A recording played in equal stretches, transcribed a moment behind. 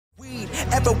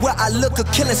everywhere I look, a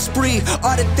killing spree.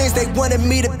 All the things they wanted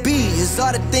me to be is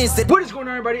all the things that. What is going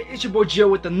on, everybody? It's your boy Gio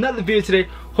with another video today.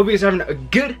 Hope you guys are having a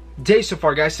good day so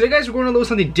far, guys. Today, guys, we're going to do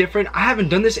something different. I haven't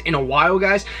done this in a while,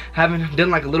 guys. I haven't done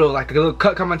like a little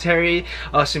cut commentary,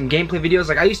 some gameplay videos.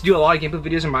 Like I used to do a lot of gameplay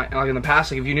videos in the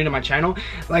past. Like if you're new to my channel,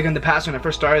 like in the past when I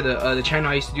first started the channel,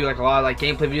 I used to do like a lot of like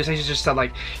gameplay videos. I used to just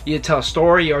either tell a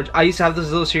story, or I used to have this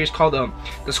little series called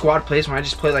the Squad Plays, where I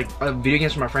just play like video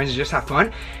games with my friends and just have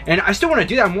fun. And I still want to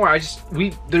do that more.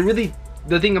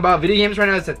 The thing about video games right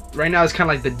now is that right now is kind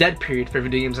of like the dead period for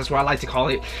video games. That's what I like to call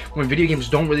it, when video games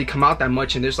don't really come out that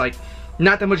much and there's like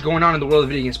not that much going on in the world of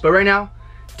video games. But right now,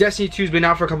 Destiny 2's been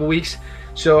out for a couple weeks,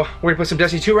 so we're gonna play some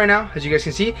Destiny 2 right now, as you guys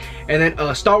can see. And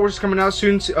then Star Wars is coming out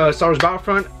soon. Star Wars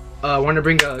Battlefront. I want to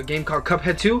bring a game called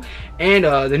Cuphead 2, and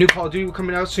the new Call of Duty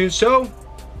coming out soon. So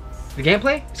the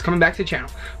gameplay is coming back to the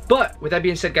channel. But with that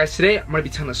being said, guys, today I'm gonna be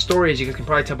telling a story, as you guys can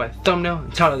probably tell by the thumbnail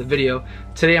and title of the video.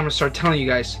 Today I'm gonna start telling you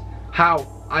guys how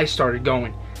I started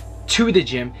going to the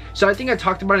gym. So I think I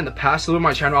talked about it in the past a little on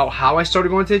my channel about how I started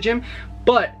going to the gym,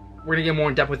 but we're gonna get more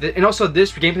in depth with it. And also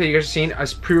this gameplay that you guys are seeing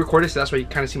is pre-recorded, so that's why you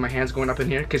kind of see my hands going up in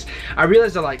here, because I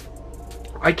realized that like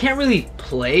I can't really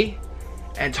play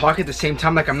and talk at the same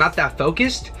time. Like I'm not that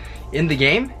focused in the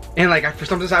game, and like for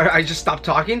sometimes I just stop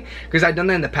talking, because I've done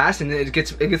that in the past, and it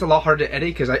gets a lot harder to edit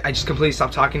because I just completely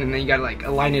stop talking, and then you gotta like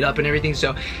align it up and everything.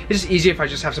 So it's just easier if I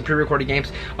just have some pre-recorded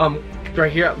games. Right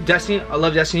here, Destiny. I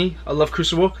love Destiny. I love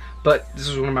Crucible, but this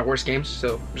is one of my worst games.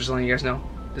 So I'm just letting you guys know.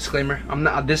 Disclaimer: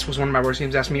 this was one of my worst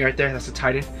games. That's me right there. That's the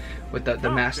Titan with the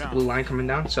mask, the blue line coming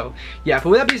down. So yeah. But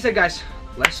with that being said, guys,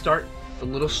 let's start the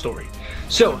little story.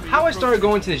 So how I started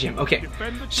going to the gym. Okay,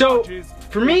 so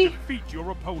for me,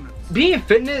 being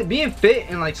fit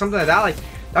and like something like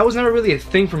that was never really a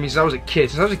thing for me since I was a kid.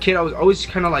 Since I was a kid, I was always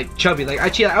kind of like chubby. Like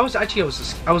I was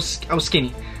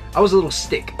skinny. I was a little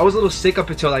stick. I was a little stick up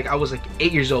until like I was like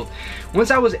 8 years old.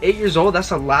 Once I was 8 years old, that's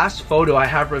the last photo I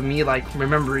have of me like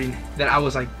remembering that I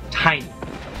was like tiny.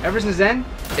 Ever since then,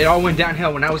 it all went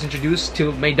downhill when I was introduced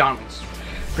to McDonald's.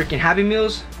 Freaking Happy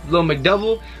Meals, little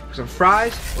McDouble, with some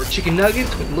fries, or chicken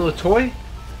nuggets with a little toy.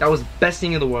 That was the best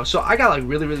thing in the world. So I got like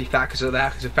really fat because of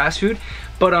that, because of fast food.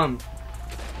 But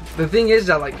the thing is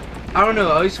that like I don't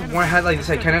know, I always had like this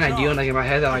like kind of idea like in my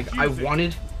head that like I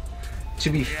wanted to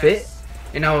be fit.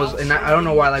 And I don't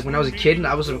know why, like when I was a kid,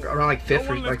 I was around like fifth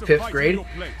grade,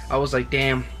 I was like,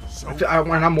 damn,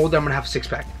 when I'm older, I'm gonna have a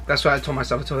six-pack. That's what I told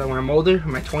myself. I told that when I'm older, in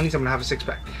my 20s, I'm gonna have a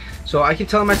six-pack. So I keep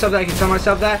telling myself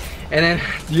that, and then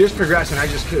years progress, and I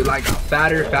just like got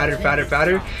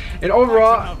fatter. And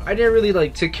overall, I didn't really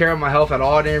like take care of my health at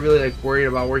all. I didn't really like worry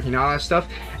about working out and stuff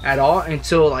at all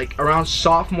until like around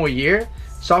sophomore year,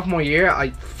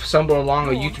 I stumbled along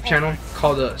a YouTube channel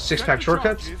called Six Pack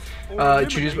Shortcuts. It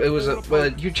was a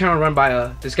YouTube channel run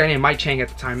by this guy named Mike Chang at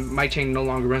the time. Mike Chang no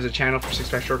longer runs a channel for Six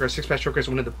Pack Shortcuts. Six Pack Shortcuts is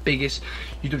one of the biggest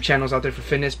YouTube channels out there for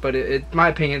fitness, but in my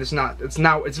opinion, it's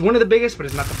one of the biggest, but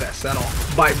it's not the best at all.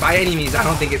 By any means, I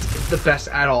don't think it's the best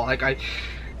at all. Like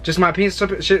my opinion,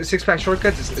 Six Pack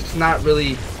Shortcuts, it's not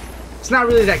really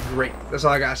that great. That's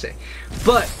all I gotta say.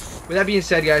 But with that being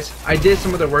said, guys, I did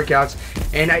some other workouts,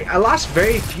 and I lost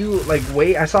very few like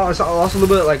weight. I lost a little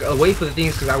bit like weight for the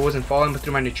things because I wasn't following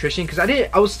through my nutrition, because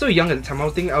I was still young at the time. I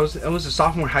was a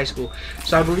sophomore in high school,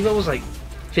 so I believe I was like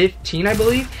 15, I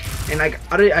believe. And like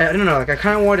I don't know, like I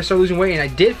kind of wanted to start losing weight, and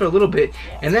I did for a little bit.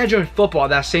 And then I joined football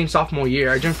that same sophomore year.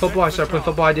 I joined football. I started playing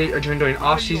football. I joined during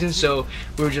off season, so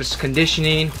we were just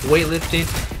conditioning, weightlifting,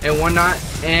 and whatnot.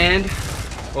 And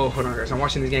oh, hold on, guys, I'm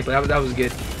watching this gameplay. That was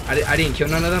good. I didn't kill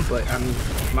none of them, but I mean,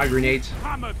 my grenades,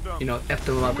 you know, effed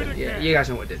them up. And yeah, you guys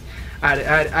know what I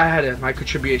did. I had my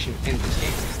contribution in this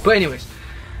game. But anyways,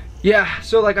 yeah,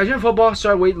 so like I joined football,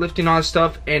 started weightlifting, all this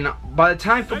stuff, and by the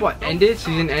time football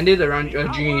season ended around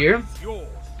junior year,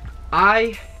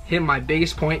 I hit my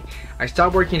biggest point. I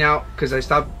stopped working out because I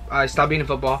stopped being in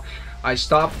football. I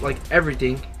stopped like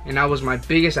everything, and that was my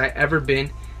biggest I ever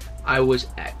been. I was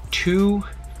at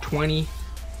 220.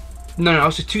 No, I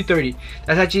was at 230.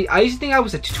 That's actually, I used to think I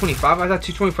was at 225. I thought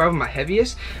 225 was my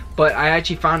heaviest, but I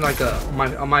actually found like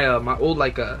my old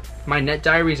my Net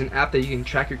Diary is an app that you can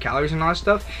track your calories and all that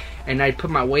stuff, and I put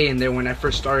my weight in there when I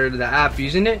first started the app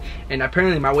using it, and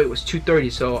apparently my weight was 230.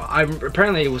 So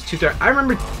apparently it was 230. I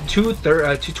remember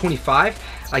 225,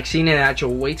 like seeing an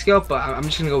actual weight scale, but I'm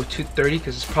just gonna go with 230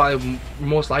 because it's probably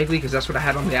most likely because that's what I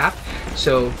had on the app.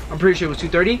 So I'm pretty sure it was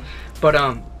 230,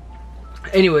 but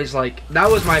anyways, like that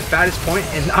was my fattest point,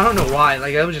 and I don't know why.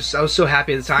 Like I was so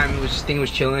happy at the time. It was just, thing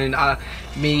was chilling.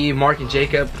 Me, Mark, and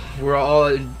Jacob were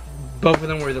all, both of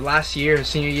them were the last year,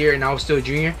 senior year, and I was still a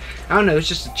junior. I don't know, it was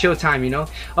just a chill time, you know.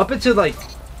 Up until like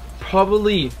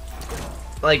probably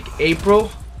like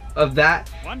April of that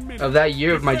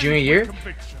year, of my junior year,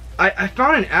 I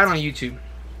found an ad on YouTube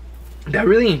that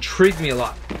really intrigued me a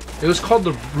lot. It was called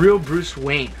The Real Bruce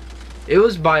Wayne. It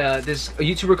was by a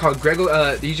YouTuber called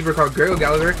Grego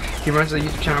Gallagher. He runs a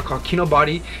YouTube channel called Kino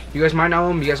Body. You guys might know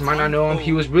him, you guys might not know him.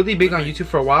 He was really big on YouTube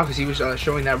for a while because he was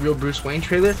showing that Real Bruce Wayne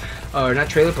trailer, or not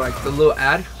trailer, but like the little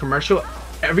ad commercial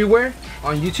everywhere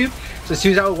on YouTube. So as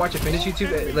soon as I would watch a fitness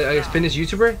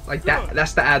YouTuber, like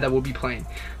that's the ad that will be playing.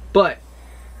 But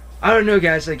I don't know,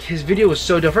 guys, like his video was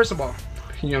so dope. First of all,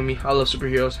 you know me, I love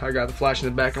superheroes. I got the Flash in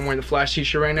the back. I'm wearing the Flash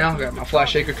t-shirt right now. I got my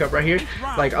Flash shaker cup right here.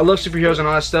 Like, I love superheroes and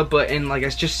all that stuff, but in like,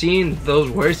 it's just seeing those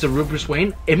words, the Real Bruce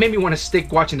Wayne, it made me want to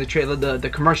stick watching the trailer, the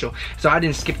commercial. So I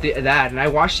didn't skip that, and I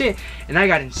watched it, and I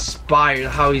got inspired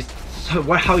how he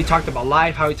talked about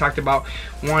life, how he talked about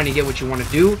wanting to get what you want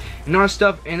to do, and all that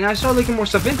stuff. And I started looking more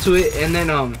stuff into it, and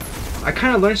then I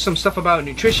kind of learned some stuff about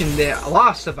nutrition, a lot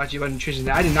of stuff actually about nutrition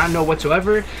that I did not know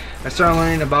whatsoever. I started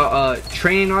learning about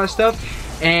training and all that stuff.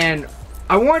 And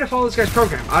I wanted to follow this guy's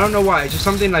program. I don't know why. It's just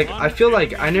something like, I feel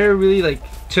like I never really like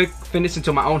took fitness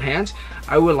into my own hands.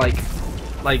 I would like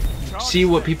see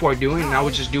what people are doing, and I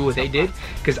would just do what they did,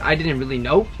 because I didn't really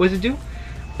know what to do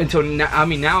until now. I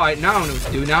mean, now I know what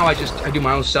to do. Now I do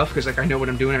my own stuff, because like I know what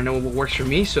I'm doing, I know what works for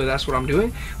me, so that's what I'm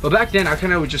doing. But back then I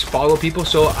kind of would just follow people.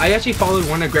 So I actually followed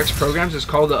one of Greg's programs. It's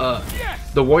called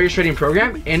the Warrior Shredding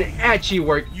Program, and it actually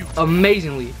worked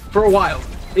amazingly for a while.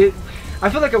 I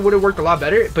feel like it would have worked a lot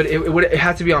better, but it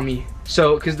had to be on me.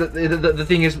 So, because the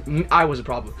thing is, I was a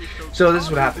problem. So this is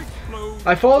what happened.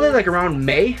 I followed it like around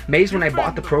May. May's when I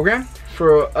bought the program.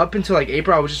 For up until like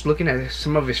April, I was just looking at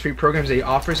some of his free programs that he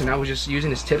offers, and I was just using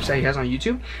his tips that he has on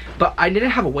YouTube. But I didn't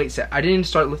have a weight set. I didn't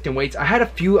start lifting weights. I had a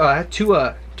few,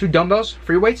 two dumbbells,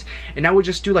 free weights, and I would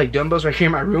just do like dumbbells right here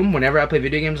in my room whenever I play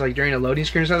video games, like during a loading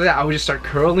screen or something like that. I would just start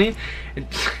curling, and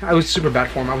I was super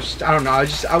bad form. I don't know,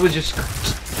 I would just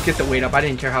get the weight up. I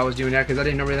didn't care how I was doing that, because I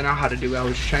didn't really know how to do it. I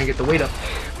was just trying to get the weight up.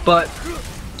 But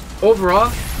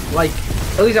overall, like,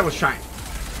 at least I was trying.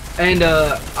 And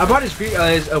I bought his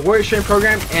Warrior Shredding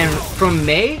program, and from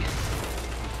May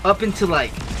up until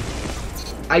like,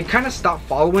 I kind of stopped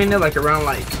following it like around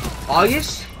like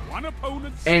August.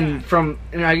 And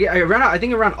I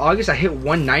think around August I hit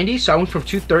 190, so I went from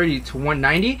 230 to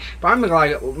 190. But I'm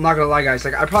not gonna lie, guys,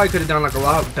 like I probably could have done like a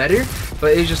lot better,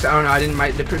 but it's just, I don't know, I didn't,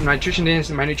 my nutrition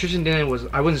didn't,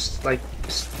 I wasn't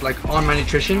like on my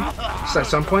nutrition. So at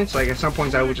some points, like at some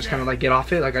points I would just kind of like get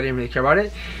off it, like I didn't really care about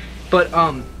it. But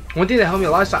one thing that helped me a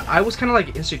lot is I was kind of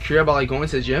like insecure about like going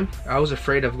to the gym. I was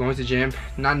afraid of going to the gym,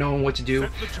 not knowing what to do.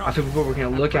 I think people were gonna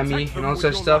look at me and all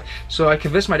that stuff. So I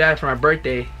convinced my dad for my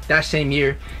birthday that same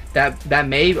year, that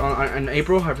May, in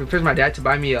April, I convinced my dad to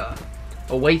buy me a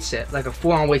weight set, like a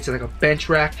full-on weight set, like a bench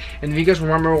rack. And if you guys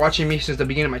remember watching me since the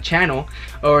beginning of my channel,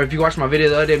 or if you watched my video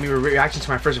the other day, we were reacting to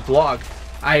my first vlog.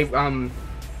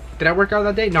 Did I work out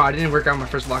that day? No, I didn't work out on my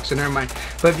first vlog, so never mind.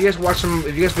 But if you guys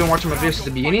been watching my videos since the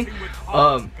beginning,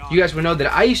 you guys would know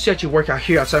that I used to actually work out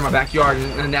here outside my backyard,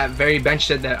 in that very bench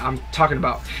set that I'm talking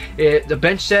about. The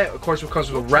bench set, of course,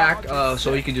 comes with a rack,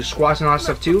 so you can do squats and all that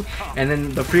stuff too. And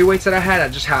then the free weights that I had,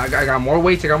 I got more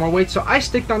weights. So I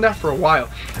sticked on that for a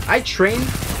while. I trained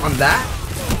on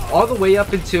that all the way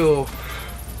up until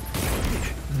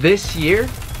this year,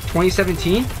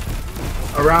 2017,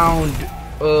 around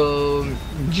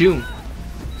June.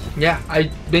 Yeah,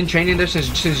 I've been training there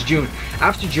since June.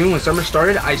 After June, when summer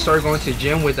started, I started going to the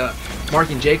gym with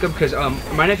Mark and Jacob, because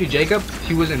my nephew Jacob,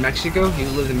 he was in Mexico. He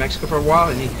lived in Mexico for a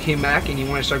while, and he came back and he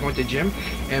wanted to start going to the gym.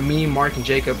 And me, Mark, and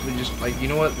Jacob were just like, you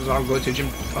know what, let's all go to the gym.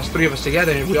 Us three of us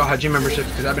together, and we all had gym memberships,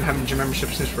 because I've been having gym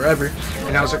memberships since forever.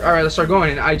 And I was like, all right, let's start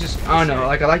going. And I don't know,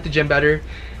 like I like the gym better.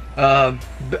 I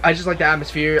just like the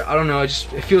atmosphere. I don't know, it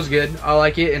feels good. I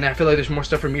like it, and I feel like there's more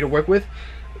stuff for me to work with.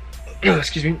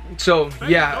 Excuse me. So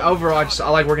yeah, overall I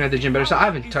like working at the gym better. So I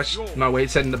haven't touched my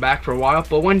weight set in the back for a while,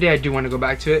 but one day I do want to go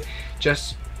back to it,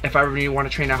 just if I really want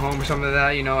to train at home or something like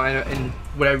that, you know. And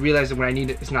what I realized that when I need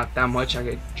it, it's not that much. I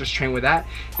could just train with that,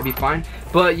 it'd be fine.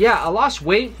 But yeah, I lost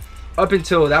weight up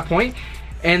until that point,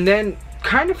 and then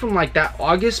kind of from like that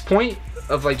August point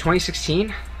of like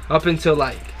 2016 up until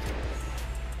like,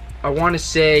 I want to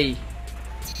say,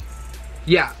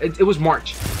 yeah, it was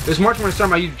March. It was March when I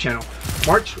started my YouTube channel.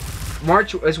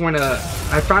 March is when I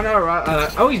found out.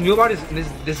 I always knew about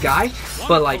this guy,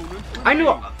 but like I knew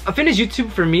a fitness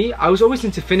YouTube for me. I was always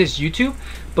into fitness YouTube,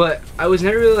 but I was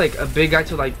never really like a big guy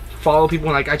to like follow people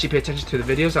and like actually pay attention to the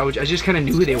videos. I just kind of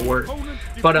knew who they were.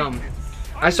 But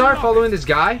I started following this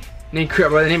guy named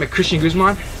by the name of Christian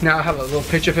Guzman. Now I have a little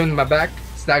picture of him in my back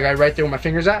It's that guy right there where my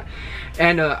finger's at.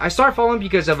 And I started following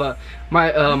because of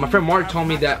my friend Mark told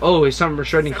me that, oh, his summer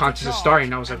shredding contest is starting.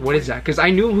 And I was like, what is that? Because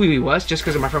I knew who he was just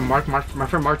because of my friend Mark. My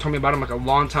friend Mark told me about him like a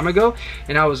long time ago,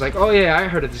 and I was like, oh yeah, I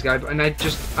heard of this guy. And I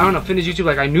don't know, fitness YouTube,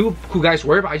 like I knew who guys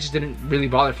were, but I just didn't really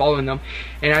bother following them.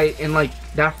 And like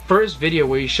that first video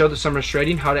where he showed the summer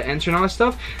shredding, how to enter and all that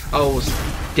stuff, I was,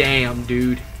 damn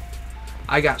dude,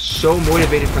 I got so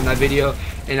motivated from that video,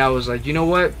 and I was like, you know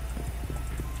what,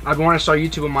 I want to start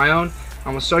YouTube on my own.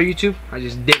 I'm gonna start YouTube. I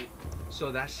just did it.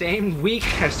 So that same week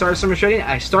I started summer shredding,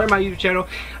 I started my YouTube channel,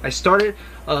 I started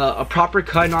a proper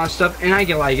cut and all that stuff. And I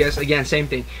guess again, same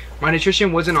thing, my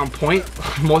nutrition wasn't on point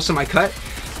most of my cut.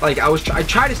 Like I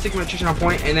tried to stick my nutrition on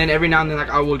point, and then every now and then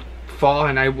like I would fall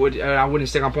and I wouldn't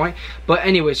stick on point. But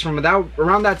anyways, from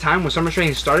around that time when summer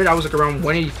shredding started, I was like around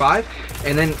 185,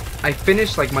 and then I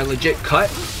finished like my legit cut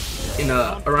in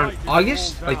around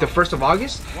August, like the 1st of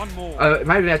August. It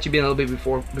might have actually been a little bit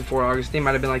before August. I think it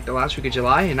might have been like the last week of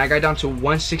July, and I got down to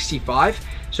 165.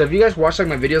 So if you guys watch like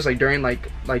my videos like during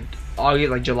like August,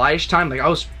 like July-ish time, like I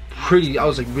was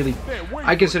like really,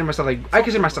 I consider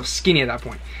myself skinny at that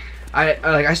point.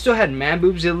 I still had man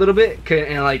boobs a little bit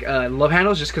and like love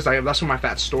handles, just because that's where my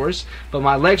fat stores. But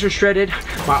my legs were shredded,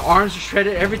 my arms were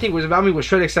shredded, everything was about me was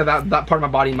shredded except that part of my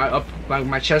body,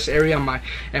 my chest area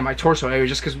and my torso area,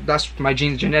 just because that's my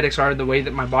genetics are the way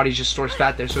that my body just stores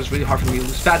fat there. So it's really hard for me to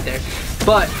lose fat there.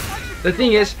 But the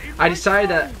thing is, I decided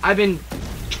that I've been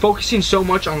focusing so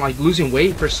much on like losing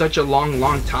weight for such a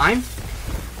long time,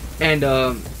 and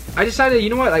I decided, you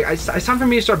know what, like it's time for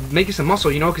me to start making some muscle,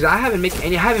 you know, because I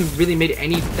haven't really made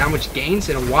any that much gains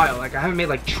in a while. Like I haven't made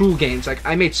like true gains. Like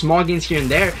I made small gains here and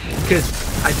there because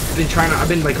I've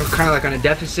been like kind of like on a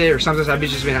deficit, or sometimes I've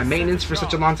just been at maintenance for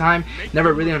such a long time,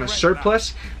 never really on a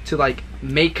surplus to like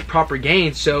make proper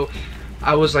gains. So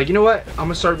I was like, you know what, I'm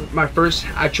gonna start my first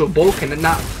actual bulk, and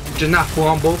not full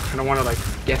on bulk. I don't want to like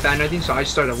get fat or anything, so I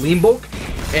started a lean bulk,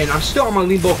 and I'm still on my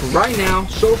lean bulk right now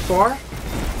so far.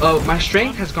 My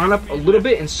strength has gone up a little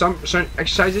bit in certain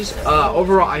exercises.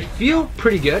 Overall, I feel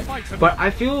pretty good, but I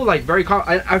feel like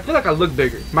I feel like I look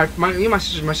bigger. My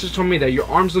sister told me that your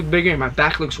arms look bigger and my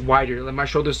back looks wider. Like my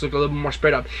shoulders look a little bit more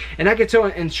spread up. And I could tell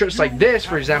in shirts like this,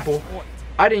 for example,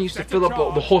 I didn't used to fill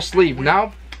up the whole sleeve.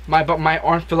 Now my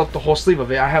arm fill up the whole sleeve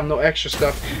of it. I have no extra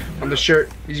stuff on the shirt,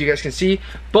 as you guys can see.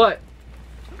 But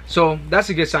so that's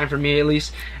a good sign for me at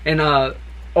least. And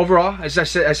overall, as I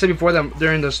said before, that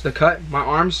during the cut, my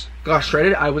arms got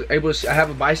shredded. I was able to. I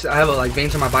have like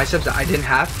veins on my biceps that I didn't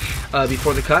have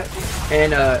before the cut,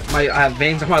 and I have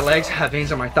veins on my legs, I have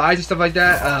veins on my thighs and stuff like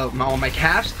that. On my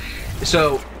calves.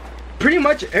 So pretty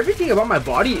much everything about my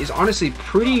body is honestly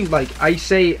pretty, like I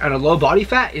say, at a low body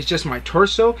fat. It's just my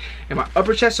torso and my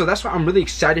upper chest. So that's why I'm really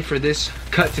excited for this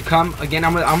cut to come. Again,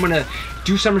 I'm gonna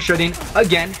do summer shredding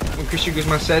again when Christian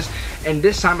Guzman says, and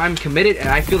this time I'm committed, and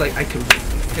I feel like I can,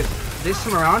 because this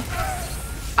time around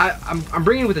I'm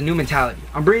bringing it with a new mentality.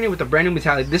 I'm bringing it with a brand new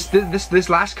mentality. This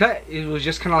last cut, it was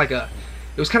just kind of like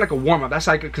a warm-up. That's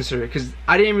how I could consider it, because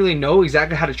I didn't really know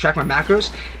exactly how to track my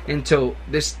macros until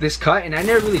this cut, and I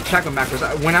never really tracked my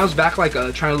macros. When I was back like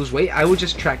trying to lose weight, I would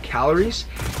just track calories,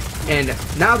 and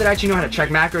now that I actually know how to track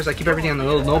macros, I keep everything on the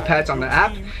little notepads on the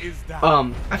app.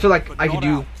 I feel like I could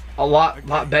do a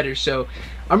lot better. So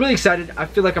I'm really excited. I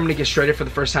feel like I'm gonna get shredded for the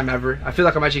first time ever. I feel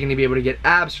like I'm actually gonna be able to get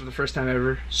abs for the first time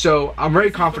ever. So I'm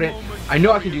very confident. I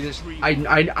know I can do this. I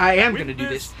am gonna do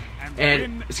this,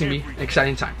 and it's gonna be an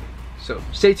exciting time. So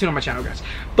stay tuned on my channel, guys.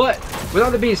 But with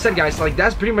all that being said, guys, like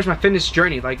that's pretty much my fitness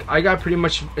journey. Like I got pretty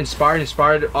much inspired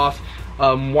off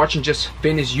watching just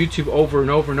fitness YouTube over and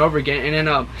over again. And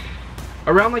then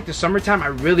around like the summertime, I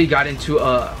really got into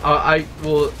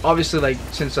obviously, like,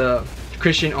 since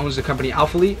Christian owns the company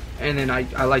Alphalete, and then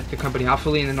I like the company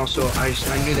Alphalete, and then also I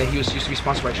knew that he used to be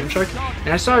sponsored by Gymshark,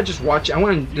 and I started just watching. I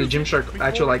went on the Gymshark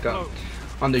actual like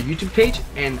on their YouTube page,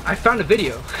 and I found a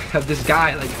video of this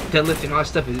guy like deadlifting all that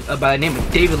stuff by the name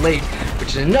of David Lade, which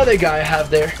is another guy I have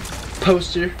there,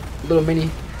 poster, little mini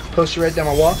poster right down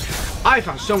my wall. I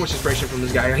found so much inspiration from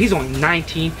this guy. He's only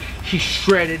 19, he's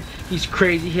shredded, he's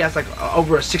crazy. He has like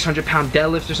over a 600-pound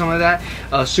deadlift or something like that,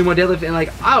 sumo deadlift, and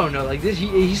like I don't know, like this,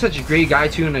 he's such a great guy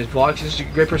too in his vlogs. He's such a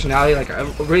great personality, like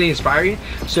really inspiring.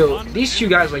 So these two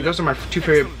guys, like those are my two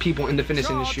favorite people in the fitness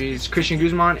industry. It's Christian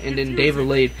Guzman and then David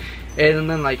Lade. And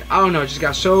then like I don't know, just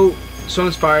got so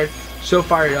inspired, so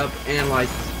fired up, and like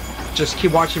just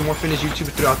keep watching more fitness YouTube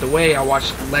throughout the way. I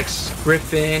watched Lex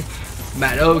Griffin,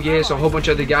 Matt Ogus, a whole bunch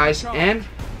of other guys, and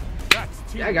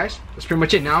yeah, guys, that's pretty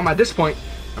much it. Now I'm at this point,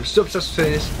 I'm still obsessed with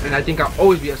fitness, and I think I'll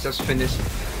always be obsessed with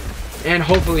fitness. And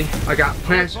hopefully I got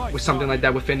plans with something like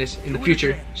that with fitness in the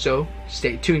future, so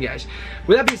stay tuned, guys.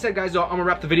 With that being said, guys, though, I'm gonna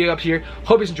wrap the video up here.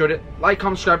 Hope you enjoyed it. Like,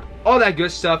 comment, subscribe, all that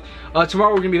good stuff.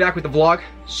 Tomorrow we're gonna be back with the vlog,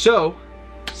 so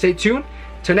stay tuned.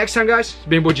 Till next time, guys, it's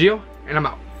been Boy Gio, and I'm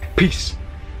out. Peace.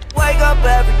 Wake up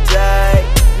every day.